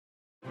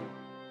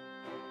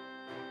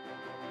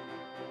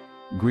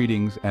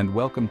Greetings and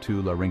welcome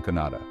to La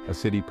Rinconada, a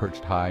city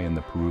perched high in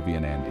the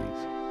Peruvian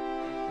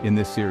Andes. In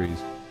this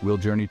series, we'll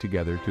journey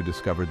together to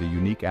discover the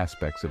unique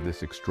aspects of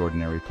this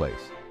extraordinary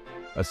place,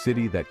 a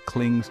city that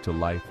clings to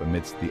life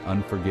amidst the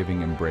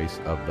unforgiving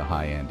embrace of the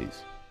high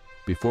Andes.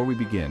 Before we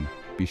begin,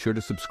 be sure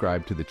to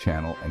subscribe to the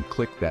channel and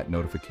click that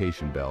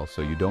notification bell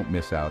so you don't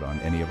miss out on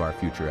any of our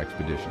future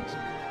expeditions.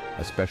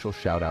 A special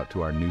shout out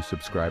to our new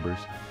subscribers.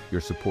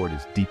 Your support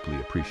is deeply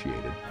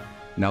appreciated.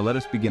 Now let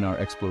us begin our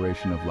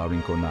exploration of La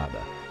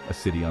Rinconada, a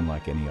city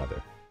unlike any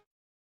other.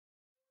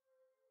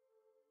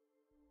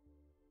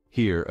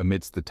 Here,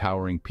 amidst the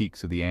towering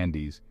peaks of the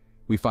Andes,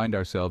 we find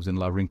ourselves in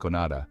La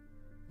Rinconada,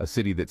 a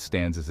city that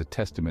stands as a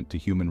testament to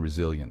human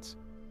resilience.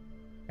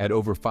 At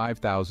over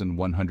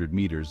 5,100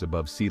 meters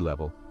above sea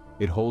level,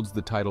 it holds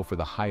the title for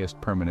the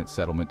highest permanent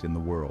settlement in the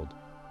world.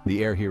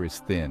 The air here is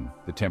thin,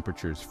 the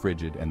temperatures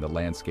frigid, and the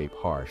landscape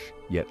harsh,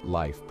 yet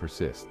life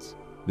persists.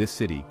 This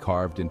city,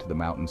 carved into the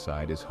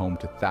mountainside, is home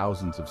to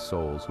thousands of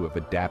souls who have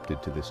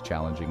adapted to this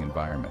challenging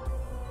environment.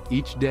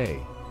 Each day,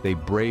 they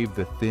brave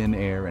the thin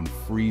air and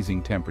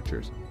freezing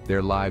temperatures,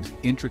 their lives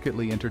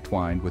intricately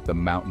intertwined with the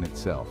mountain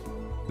itself.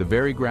 The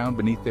very ground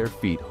beneath their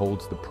feet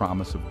holds the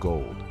promise of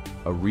gold,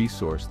 a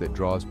resource that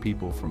draws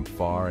people from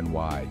far and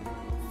wide,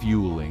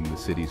 fueling the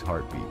city's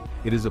heartbeat.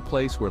 It is a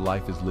place where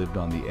life is lived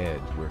on the edge,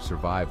 where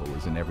survival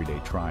is an everyday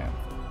triumph.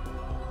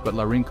 But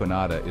La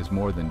Rinconada is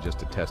more than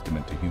just a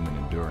testament to human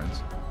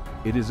endurance.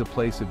 It is a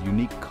place of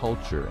unique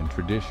culture and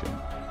tradition,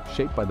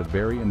 shaped by the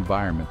very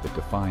environment that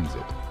defines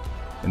it.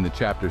 In the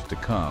chapters to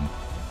come,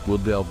 we'll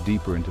delve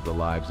deeper into the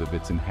lives of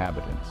its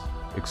inhabitants,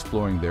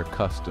 exploring their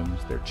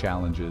customs, their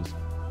challenges,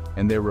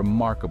 and their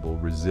remarkable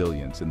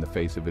resilience in the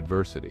face of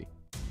adversity.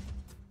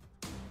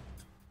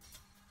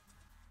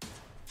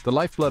 The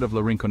lifeblood of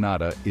La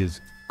Rinconada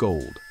is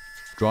gold.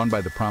 Drawn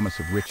by the promise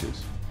of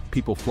riches,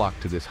 people flock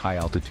to this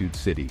high-altitude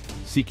city,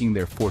 seeking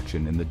their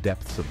fortune in the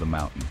depths of the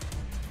mountain.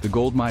 The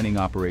gold mining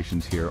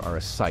operations here are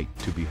a sight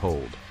to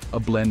behold, a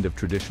blend of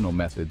traditional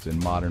methods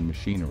and modern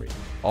machinery,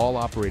 all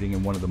operating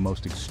in one of the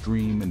most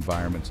extreme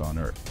environments on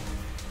Earth.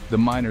 The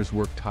miners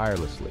work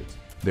tirelessly,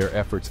 their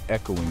efforts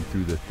echoing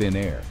through the thin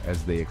air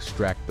as they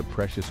extract the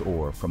precious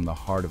ore from the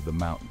heart of the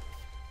mountain.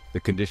 The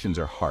conditions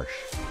are harsh,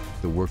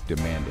 the work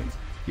demanding,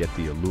 yet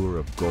the allure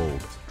of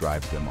gold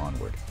drives them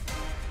onward.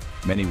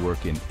 Many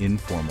work in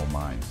informal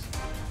mines,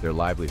 their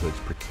livelihoods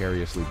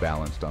precariously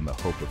balanced on the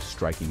hope of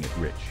striking it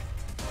rich.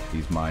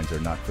 These mines are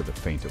not for the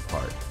faint of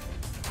heart.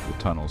 The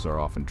tunnels are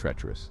often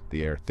treacherous,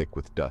 the air thick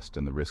with dust,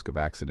 and the risk of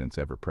accidents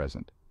ever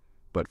present.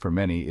 But for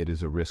many, it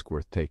is a risk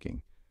worth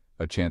taking,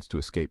 a chance to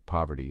escape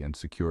poverty and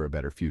secure a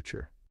better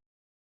future.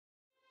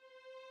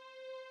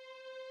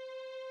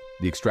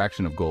 The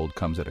extraction of gold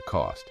comes at a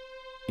cost.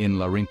 In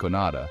La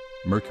Rinconada,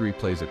 mercury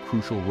plays a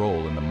crucial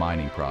role in the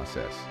mining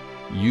process,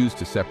 used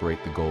to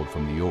separate the gold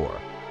from the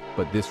ore,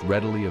 but this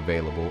readily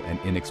available and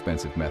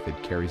inexpensive method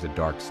carries a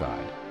dark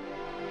side.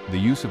 The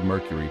use of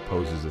mercury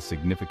poses a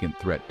significant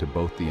threat to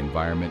both the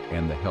environment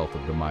and the health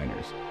of the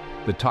miners.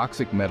 The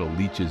toxic metal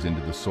leaches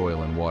into the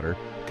soil and water,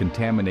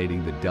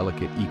 contaminating the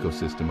delicate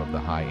ecosystem of the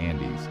high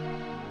Andes.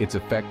 Its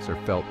effects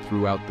are felt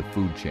throughout the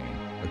food chain,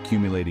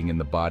 accumulating in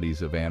the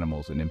bodies of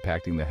animals and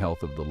impacting the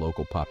health of the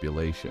local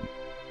population.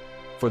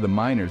 For the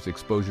miners,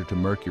 exposure to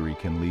mercury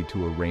can lead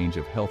to a range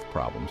of health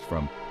problems,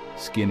 from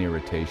skin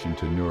irritation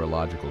to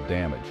neurological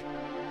damage.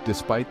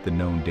 Despite the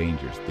known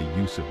dangers, the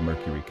use of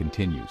mercury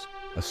continues,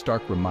 a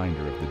stark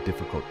reminder of the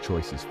difficult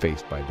choices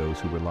faced by those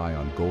who rely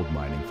on gold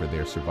mining for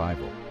their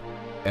survival.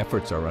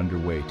 Efforts are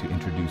underway to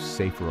introduce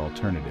safer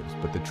alternatives,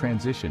 but the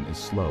transition is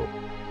slow,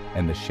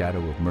 and the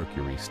shadow of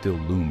mercury still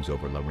looms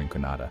over La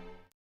Rinconada.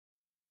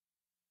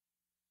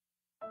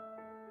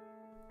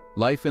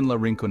 Life in La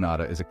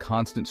Rinconada is a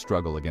constant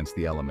struggle against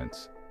the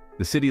elements.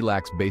 The city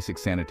lacks basic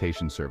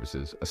sanitation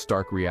services, a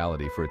stark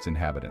reality for its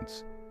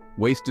inhabitants.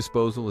 Waste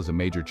disposal is a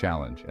major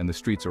challenge, and the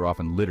streets are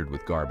often littered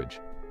with garbage.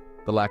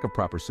 The lack of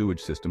proper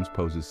sewage systems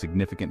poses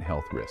significant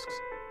health risks,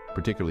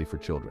 particularly for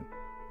children.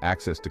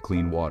 Access to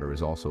clean water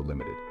is also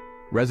limited.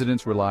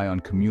 Residents rely on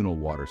communal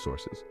water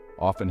sources,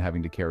 often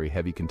having to carry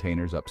heavy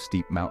containers up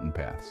steep mountain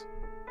paths.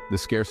 The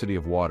scarcity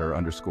of water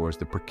underscores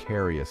the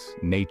precarious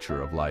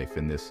nature of life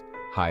in this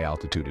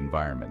high-altitude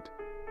environment.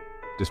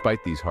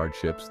 Despite these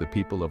hardships, the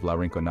people of La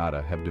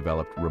Rinconada have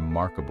developed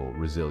remarkable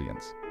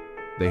resilience.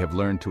 They have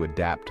learned to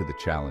adapt to the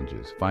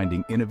challenges,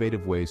 finding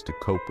innovative ways to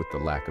cope with the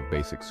lack of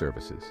basic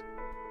services.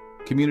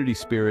 Community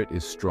spirit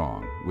is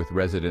strong, with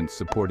residents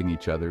supporting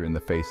each other in the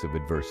face of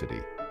adversity.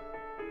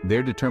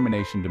 Their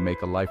determination to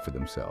make a life for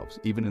themselves,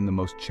 even in the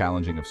most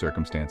challenging of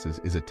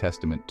circumstances, is a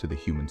testament to the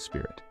human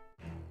spirit.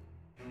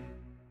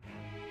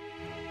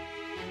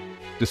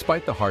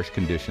 Despite the harsh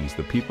conditions,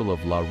 the people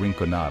of La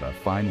Rinconada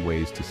find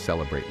ways to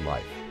celebrate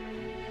life.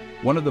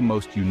 One of the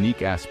most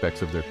unique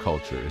aspects of their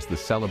culture is the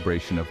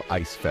celebration of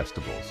ice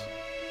festivals.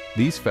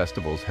 These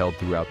festivals, held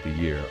throughout the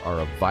year,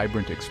 are a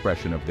vibrant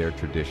expression of their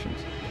traditions,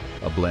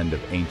 a blend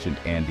of ancient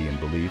Andean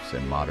beliefs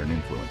and modern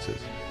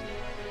influences.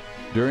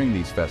 During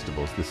these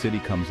festivals, the city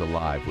comes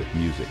alive with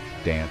music,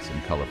 dance,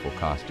 and colorful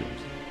costumes.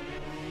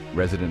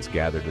 Residents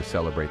gather to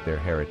celebrate their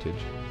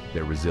heritage,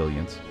 their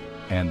resilience,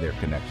 and their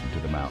connection to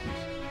the mountains.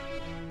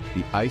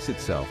 The ice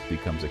itself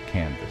becomes a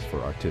canvas for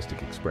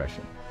artistic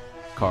expression,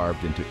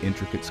 carved into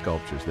intricate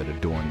sculptures that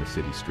adorn the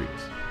city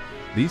streets.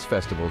 These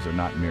festivals are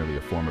not merely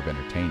a form of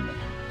entertainment.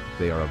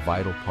 They are a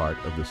vital part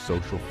of the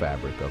social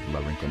fabric of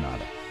La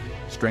Rinconada,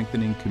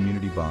 strengthening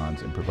community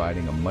bonds and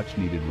providing a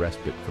much-needed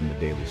respite from the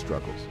daily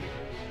struggles.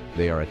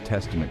 They are a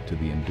testament to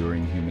the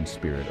enduring human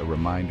spirit, a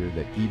reminder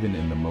that even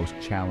in the most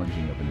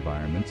challenging of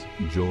environments,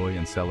 joy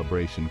and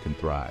celebration can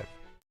thrive.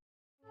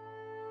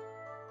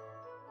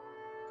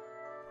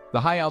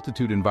 The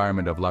high-altitude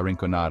environment of La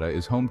Rinconada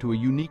is home to a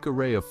unique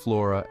array of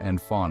flora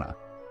and fauna.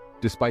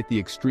 Despite the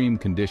extreme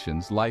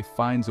conditions, life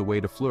finds a way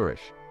to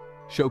flourish,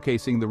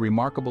 showcasing the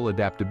remarkable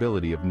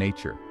adaptability of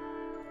nature.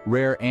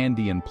 Rare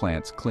Andean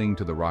plants cling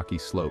to the rocky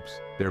slopes,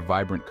 their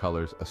vibrant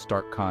colors a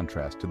stark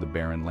contrast to the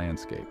barren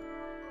landscape.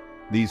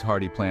 These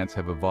hardy plants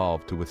have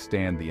evolved to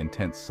withstand the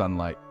intense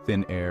sunlight,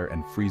 thin air,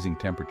 and freezing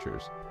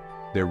temperatures,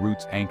 their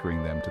roots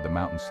anchoring them to the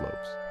mountain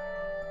slopes.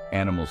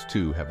 Animals,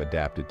 too, have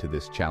adapted to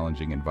this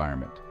challenging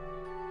environment.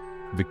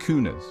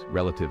 Vicuñas,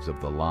 relatives of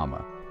the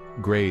llama,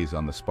 graze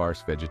on the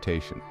sparse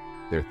vegetation,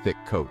 their thick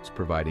coats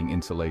providing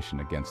insulation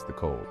against the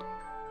cold.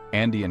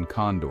 Andean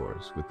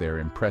condors, with their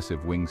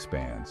impressive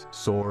wingspans,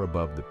 soar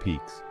above the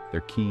peaks,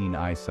 their keen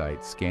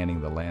eyesight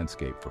scanning the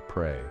landscape for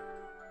prey.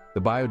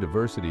 The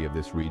biodiversity of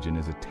this region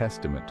is a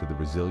testament to the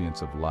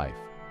resilience of life,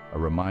 a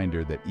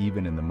reminder that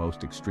even in the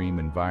most extreme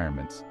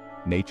environments,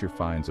 nature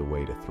finds a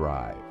way to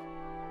thrive.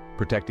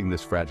 Protecting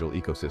this fragile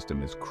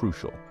ecosystem is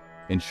crucial,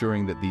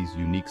 ensuring that these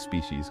unique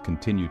species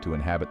continue to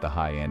inhabit the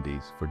high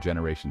Andes for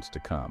generations to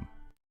come.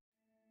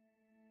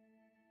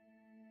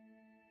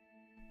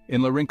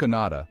 In La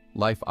Rinconada,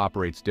 life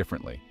operates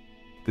differently.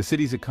 The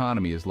city's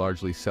economy is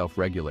largely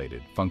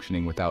self-regulated,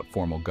 functioning without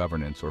formal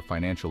governance or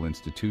financial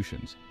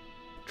institutions.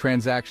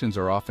 Transactions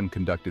are often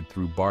conducted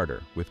through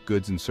barter, with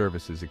goods and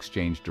services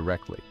exchanged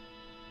directly.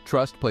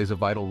 Trust plays a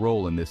vital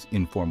role in this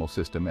informal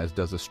system, as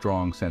does a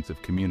strong sense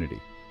of community.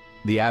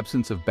 The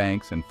absence of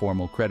banks and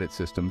formal credit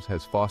systems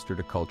has fostered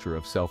a culture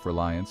of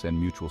self-reliance and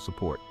mutual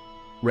support.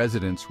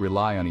 Residents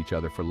rely on each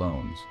other for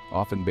loans,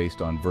 often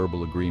based on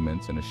verbal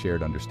agreements and a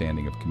shared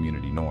understanding of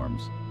community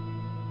norms.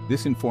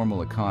 This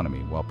informal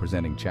economy, while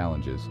presenting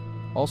challenges,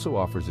 also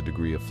offers a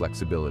degree of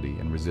flexibility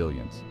and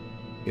resilience.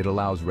 It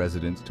allows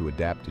residents to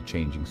adapt to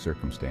changing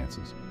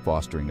circumstances,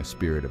 fostering a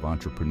spirit of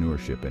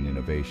entrepreneurship and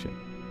innovation.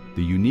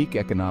 The unique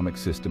economic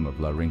system of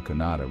La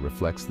Rinconada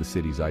reflects the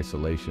city's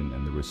isolation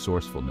and the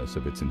resourcefulness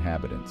of its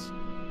inhabitants.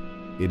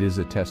 It is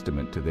a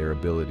testament to their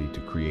ability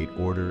to create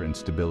order and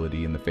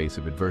stability in the face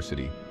of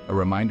adversity, a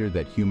reminder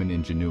that human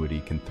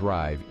ingenuity can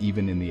thrive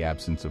even in the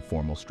absence of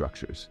formal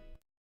structures.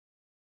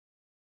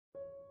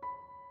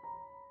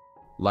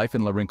 Life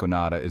in La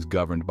Rinconada is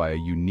governed by a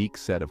unique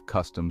set of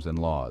customs and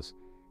laws,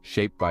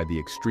 shaped by the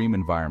extreme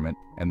environment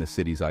and the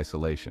city's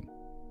isolation.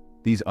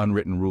 These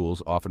unwritten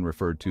rules, often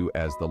referred to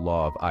as the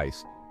Law of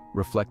Ice,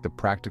 reflect the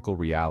practical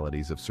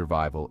realities of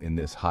survival in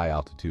this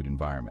high-altitude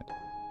environment.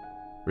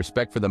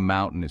 Respect for the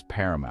mountain is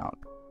paramount,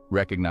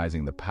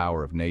 recognizing the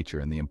power of nature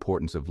and the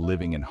importance of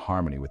living in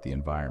harmony with the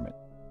environment.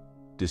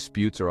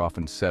 Disputes are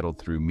often settled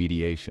through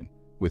mediation,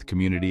 with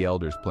community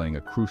elders playing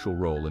a crucial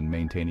role in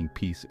maintaining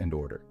peace and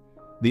order.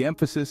 The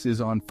emphasis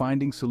is on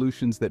finding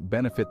solutions that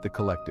benefit the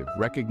collective,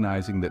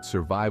 recognizing that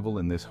survival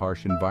in this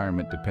harsh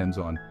environment depends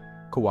on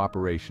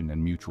cooperation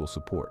and mutual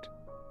support.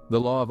 The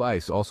Law of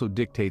Ice also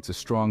dictates a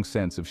strong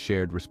sense of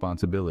shared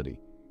responsibility.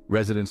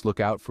 Residents look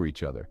out for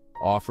each other,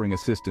 offering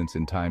assistance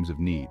in times of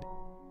need.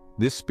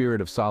 This spirit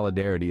of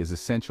solidarity is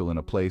essential in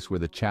a place where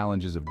the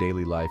challenges of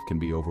daily life can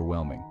be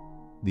overwhelming.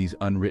 These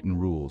unwritten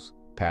rules,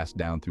 passed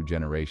down through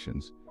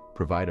generations,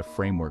 provide a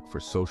framework for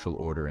social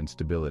order and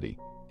stability,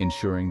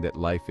 ensuring that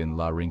life in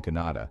La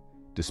Rinconada,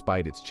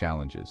 despite its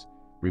challenges,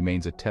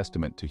 remains a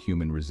testament to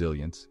human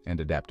resilience and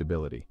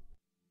adaptability.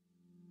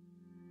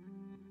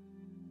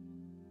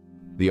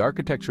 The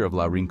architecture of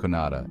La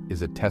Rinconada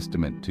is a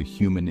testament to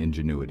human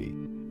ingenuity,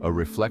 a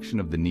reflection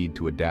of the need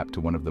to adapt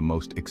to one of the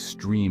most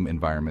extreme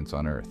environments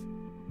on Earth.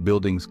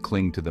 Buildings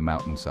cling to the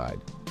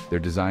mountainside, their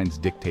designs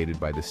dictated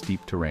by the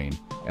steep terrain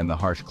and the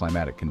harsh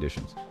climatic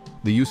conditions.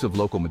 The use of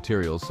local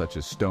materials such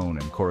as stone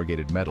and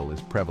corrugated metal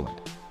is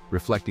prevalent,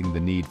 reflecting the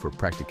need for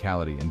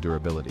practicality and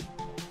durability.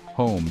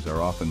 Homes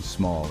are often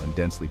small and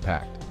densely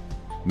packed,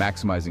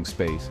 maximizing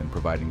space and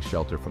providing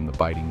shelter from the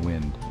biting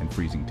wind and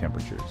freezing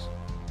temperatures.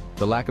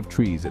 The lack of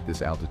trees at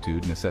this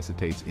altitude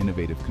necessitates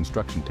innovative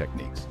construction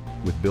techniques,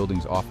 with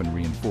buildings often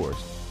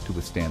reinforced to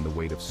withstand the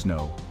weight of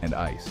snow and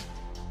ice.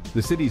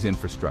 The city's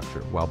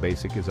infrastructure, while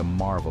basic, is a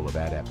marvel of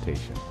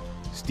adaptation.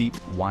 Steep,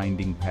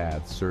 winding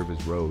paths serve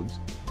as roads,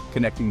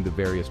 connecting the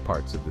various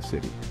parts of the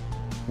city.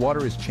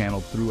 Water is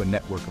channeled through a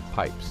network of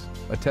pipes,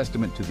 a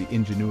testament to the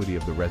ingenuity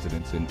of the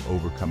residents in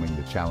overcoming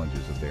the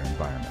challenges of their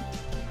environment.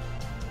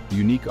 The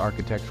unique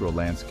architectural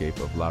landscape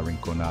of La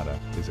Rinconada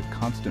is a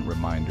constant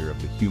reminder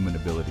of the human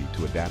ability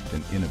to adapt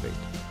and innovate,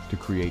 to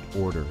create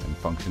order and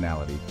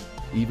functionality,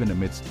 even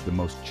amidst the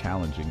most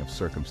challenging of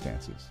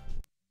circumstances.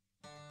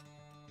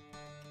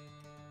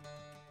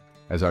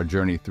 As our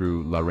journey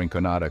through La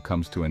Rinconada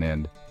comes to an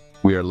end,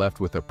 we are left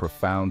with a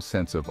profound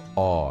sense of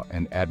awe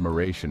and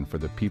admiration for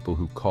the people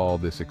who call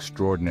this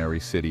extraordinary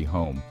city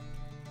home.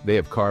 They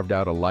have carved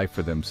out a life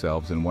for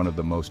themselves in one of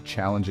the most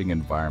challenging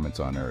environments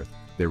on Earth,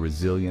 their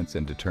resilience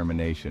and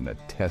determination a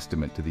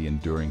testament to the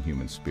enduring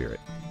human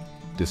spirit.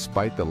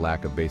 Despite the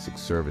lack of basic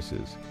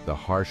services, the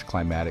harsh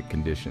climatic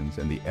conditions,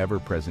 and the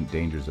ever-present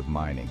dangers of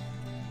mining,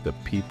 the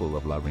people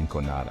of La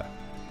Rinconada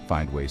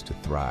find ways to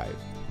thrive.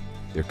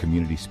 Their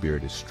community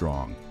spirit is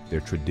strong,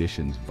 their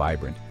traditions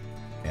vibrant,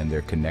 and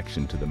their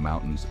connection to the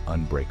mountains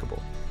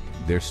unbreakable.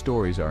 Their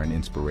stories are an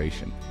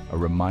inspiration, a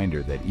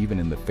reminder that even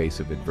in the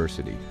face of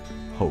adversity,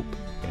 hope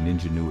and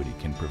ingenuity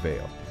can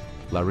prevail.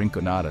 La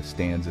Rinconada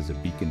stands as a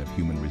beacon of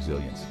human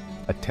resilience,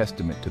 a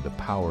testament to the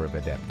power of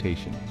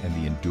adaptation and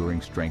the enduring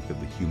strength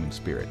of the human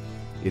spirit.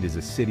 It is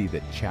a city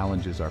that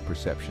challenges our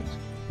perceptions,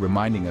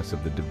 reminding us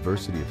of the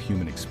diversity of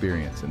human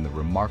experience and the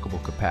remarkable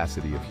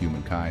capacity of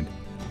humankind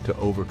to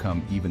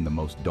overcome even the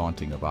most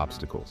daunting of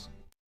obstacles.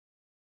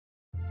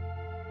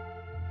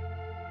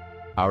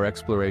 Our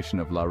exploration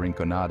of La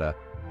Rinconada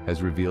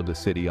has revealed a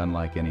city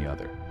unlike any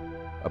other,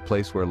 a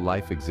place where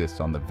life exists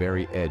on the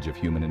very edge of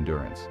human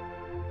endurance.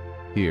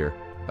 Here,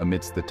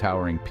 amidst the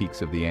towering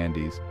peaks of the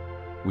Andes,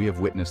 we have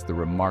witnessed the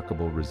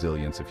remarkable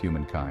resilience of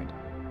humankind,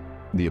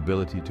 the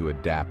ability to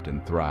adapt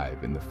and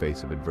thrive in the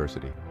face of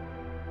adversity.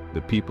 The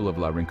people of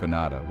La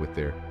Rinconada, with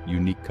their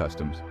unique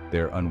customs,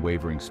 their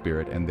unwavering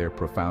spirit, and their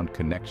profound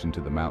connection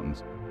to the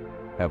mountains,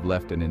 have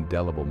left an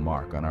indelible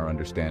mark on our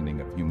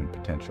understanding of human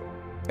potential.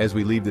 As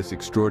we leave this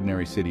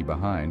extraordinary city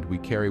behind, we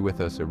carry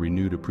with us a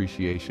renewed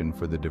appreciation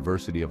for the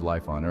diversity of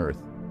life on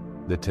Earth,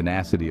 the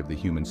tenacity of the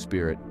human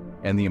spirit,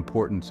 and the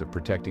importance of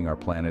protecting our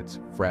planet's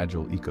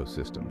fragile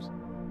ecosystems.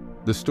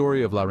 The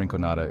story of La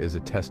Rinconada is a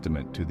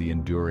testament to the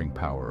enduring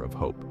power of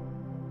hope,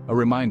 a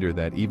reminder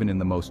that even in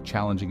the most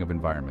challenging of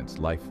environments,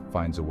 life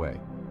finds a way.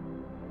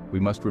 We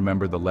must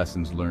remember the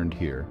lessons learned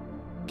here,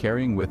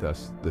 carrying with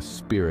us the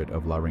spirit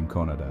of La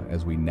Rinconada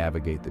as we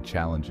navigate the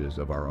challenges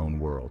of our own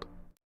world.